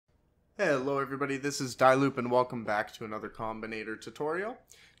Hello everybody, this is Dylloop and welcome back to another combinator tutorial.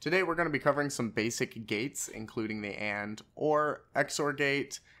 Today we're going to be covering some basic gates, including the AND or XOR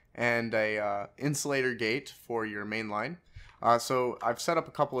gate and a insulator gate for your main line. So I've set up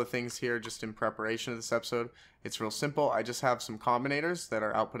a couple of things here just in preparation of this episode. It's real simple. I just have some combinators that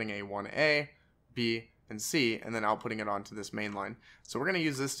are outputting a 1A, B, and C, and then outputting it onto this main line. So we're going to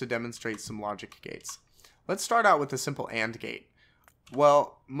use this to demonstrate some logic gates. Let's start out with a simple AND gate.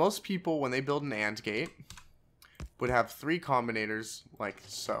 Well, most people, when they build an AND gate, would have three combinators like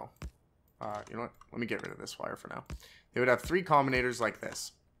so. You know what? Let me get rid of this wire for now. They would have three combinators like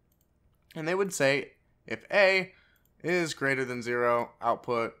this. And they would say, if A is greater than 0,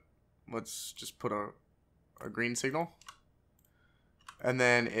 output, let's just put a green signal. And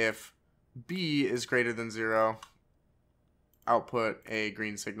then if B is greater than 0, output a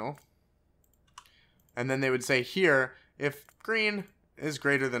green signal. And then they would say here, if green is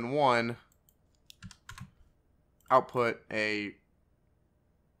greater than 1, output a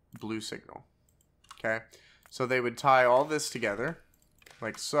blue signal. Okay, so they would tie all this together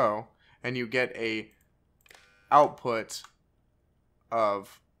like so, and you get a output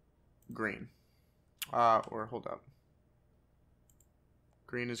of green. Or hold up.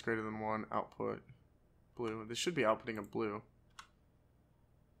 Green is greater than 1, output blue. This should be outputting a blue.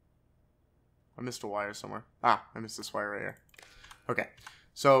 I missed a wire somewhere. I missed this wire right here. Okay,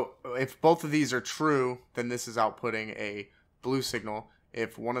 so if both of these are true, then this is outputting a blue signal.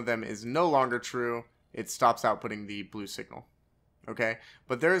 If one of them is no longer true, it stops outputting the blue signal. Okay,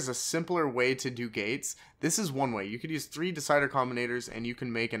 but there is a simpler way to do gates. This is one way. You could use three decider combinators and you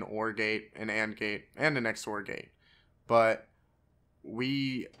can make an OR gate, an AND gate, and an XOR gate. But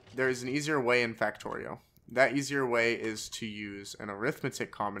there is an easier way in Factorio. That easier way is to use an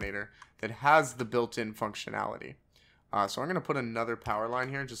arithmetic combinator that has the built-in functionality. So I'm going to put another power line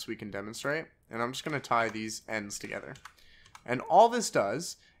here just so we can demonstrate. And I'm just going to tie these ends together. And all this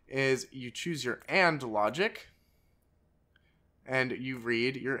does is you choose your AND logic. And you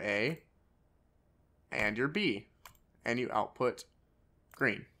read your A and your B. And you output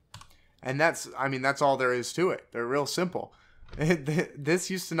green. And that's all there is to it. They're real simple. This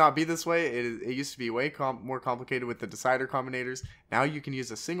used to not be this way. It used to be way more complicated with the decider combinators. Now you can use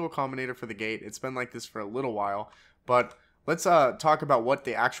a single combinator for the gate. It's been like this for a little while. But let's talk about what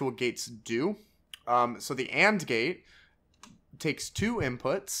the actual gates do. So the AND gate takes two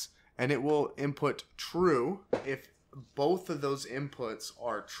inputs, and it will input true if both of those inputs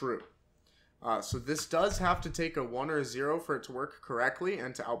are true. So this does have to take a 1 or a 0 for it to work correctly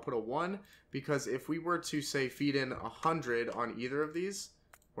and to output a 1, because if we were to, say, feed in 100 on either of these,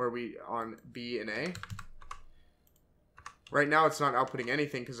 on B and A, right now it's not outputting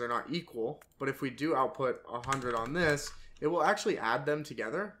anything because they're not equal, but if we do output 100 on this, it will actually add them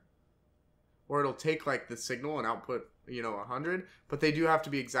together, or it'll take like the signal and output 100, but they do have to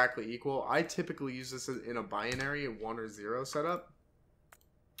be exactly equal. I typically use this in a binary 1 or 0 setup.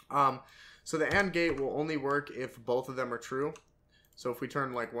 So the AND gate will only work if both of them are true. So if we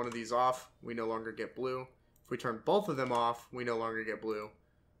turn like one of these off, we no longer get blue. If we turn both of them off, we no longer get blue.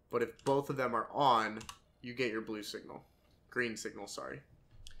 But if both of them are on, you get your blue signal. Green signal, sorry.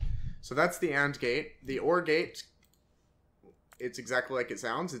 So that's the AND gate. The OR gate, it's exactly like it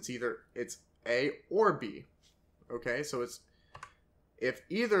sounds. It's A or B. Okay, so if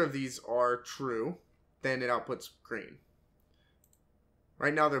either of these are true, then it outputs green.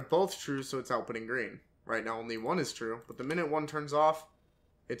 Right now they're both true, so it's outputting green. Right now only one is true, but the minute one turns off,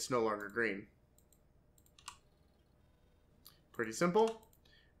 it's no longer green. Pretty simple.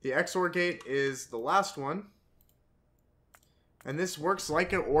 The XOR gate is the last one. And this works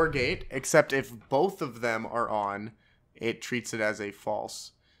like an OR gate, except if both of them are on, it treats it as a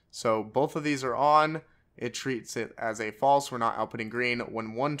false. So both of these are on, it treats it as a false. We're not outputting green.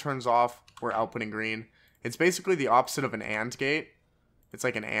 When one turns off, we're outputting green. It's basically the opposite of an AND gate. It's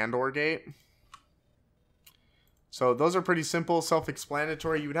like an AND OR gate. So those are pretty simple,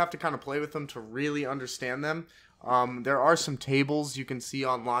 self-explanatory. You would have to kind of play with them to really understand them. There are some tables you can see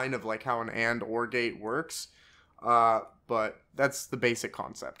online of like how an AND OR gate works. But that's the basic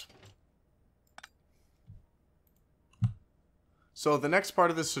concept. So the next part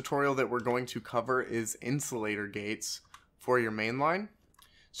of this tutorial that we're going to cover is insulator gates for your main line.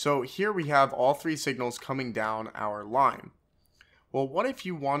 So here we have all three signals coming down our line. Well, what if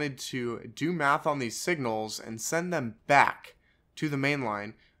you wanted to do math on these signals and send them back to the main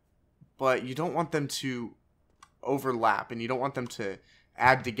line, but you don't want them to overlap and you don't want them to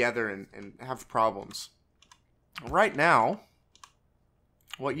add together and have problems? Right now,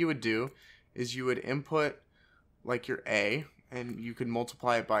 what you would do is you would input like your A and you could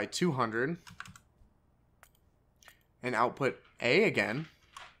multiply it by 200 and output A again,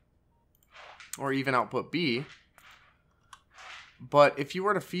 or even output B. But if you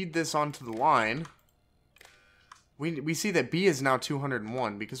were to feed this onto the line, we see that B is now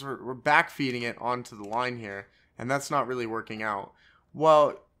 201 because we're backfeeding it onto the line here, and that's not really working out.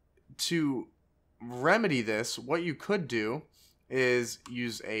 Well, to remedy this, what you could do is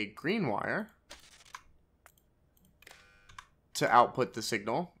use a green wire to output the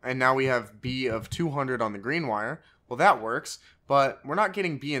signal, and now we have B of 200 on the green wire. Well, that works, but we're not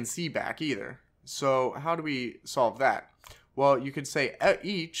getting B and C back either. So how do we solve that? Well, you could say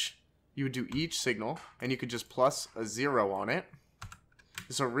you would do each signal, and you could just plus a 0 on it.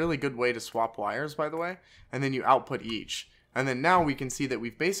 It's a really good way to swap wires, by the way. And then you output each. And then now we can see that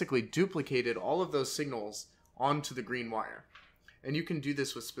we've basically duplicated all of those signals onto the green wire. And you can do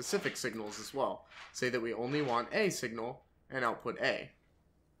this with specific signals as well. Say that we only want A signal and output A.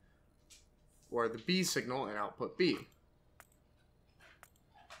 Or the B signal and output B.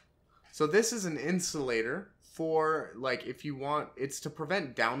 So this is an insulator for, like, if you want, it's to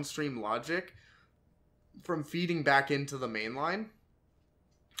prevent downstream logic from feeding back into the main line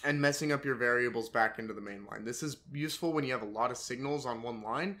and messing up your variables back into the main line. This is useful when you have a lot of signals on one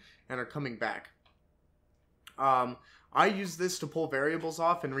line and are coming back. I use this to pull variables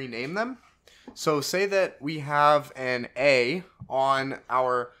off and rename them. So say that we have an A on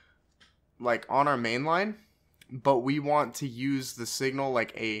our main line, but we want to use the signal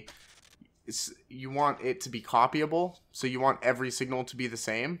like you want it to be copyable, so you want every signal to be the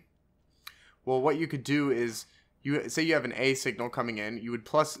same. Well, what you could do is, say you have an A signal coming in, you would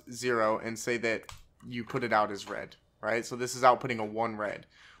plus 0 and say that you put it out as red, right? So this is outputting a 1 red.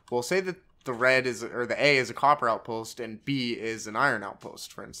 Well, say that the A is a copper outpost and B is an iron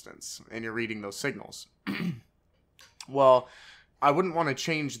outpost, for instance, and you're reading those signals. Well, I wouldn't want to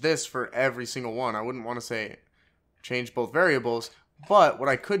change this for every single one. I wouldn't want to say change both variables, but what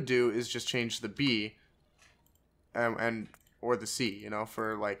I could do is just change the B or the C, you know,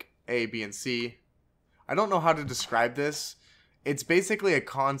 for like A, B, and C. I don't know how to describe this. It's basically a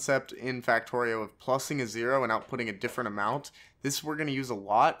concept in Factorio of plussing a 0 and outputting a different amount. This we're going to use a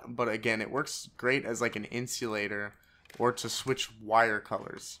lot, but again, it works great as like an insulator or to switch wire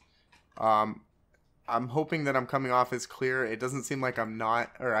colors. I'm hoping that I'm coming off as clear. It doesn't seem like I'm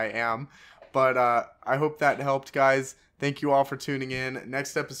not, or I am, but I hope that helped, guys. Thank you all for tuning in.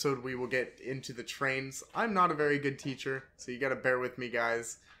 Next episode, we will get into the trains. I'm not a very good teacher, so you got to bear with me,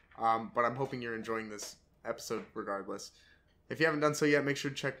 guys. But I'm hoping you're enjoying this episode regardless. If you haven't done so yet, make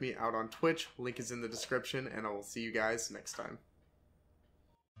sure to check me out on Twitch. Link is in the description, and I will see you guys next time.